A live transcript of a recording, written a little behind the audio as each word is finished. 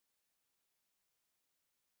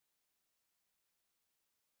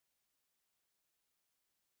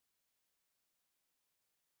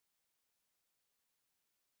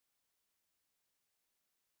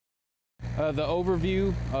The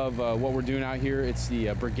overview of what we're doing out here, it's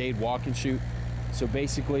the brigade walk and shoot. So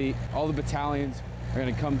basically, all the battalions are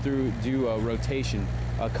going to come through, do a rotation,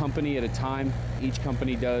 a company at a time. Each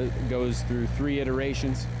company goes through 3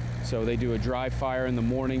 iterations. So they do a dry fire in the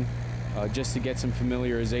morning just to get some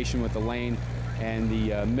familiarization with the lane. And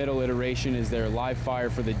the middle iteration is their live fire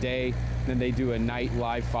for the day. Then they do a night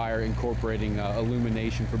live fire incorporating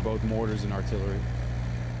illumination for both mortars and artillery.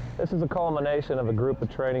 This is a culmination of a group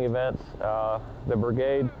of training events. The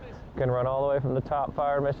brigade can run all the way from the top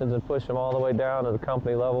fire missions and push them all the way down to the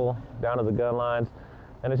company level, down to the gun lines.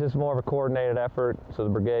 And it's just more of a coordinated effort so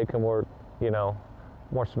the brigade can work, you know,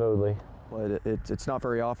 more smoothly. Well, it's not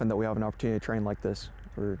very often that we have an opportunity to train like this.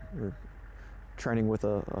 We're training with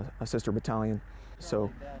a sister battalion.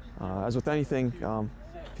 So as with anything, if you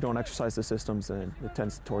don't exercise the systems, then it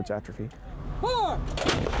tends towards atrophy.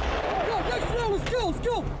 Let's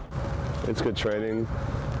go! It's good training.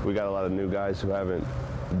 We got a lot of new guys who haven't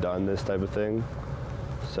done this type of thing.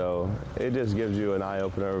 So it just gives you an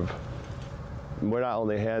eye-opener of, we're not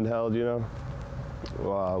only handheld, you know.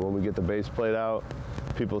 When we get the base plate out,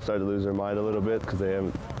 people start to lose their mind a little bit because they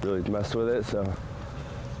haven't really messed with it, so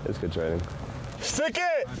it's good training. Stick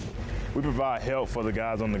it! We provide help for the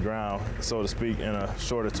guys on the ground, so to speak, in a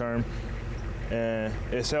shorter term, and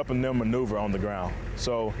it's helping them maneuver on the ground.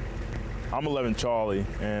 So I'm 11 Charlie,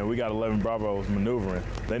 and we got 11 Bravos maneuvering.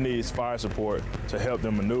 They need fire support to help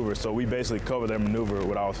them maneuver, so we basically cover their maneuver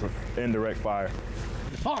with our indirect fire.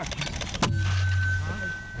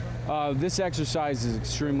 This exercise is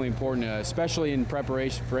extremely important, especially in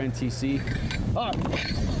preparation for NTC.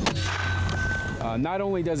 Not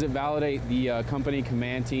only does it validate the company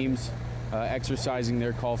command teams exercising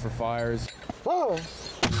their call for fires,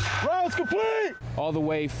 Rounds complete! all the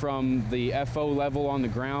way from the FO level on the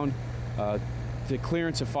ground to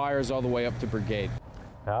clearance of fires all the way up to brigade.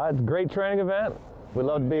 It's a great training event. We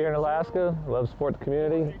love to be here in Alaska. We love to support the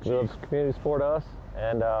community. We love the community to support us.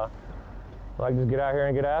 And I like to just get out here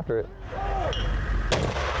and get after it.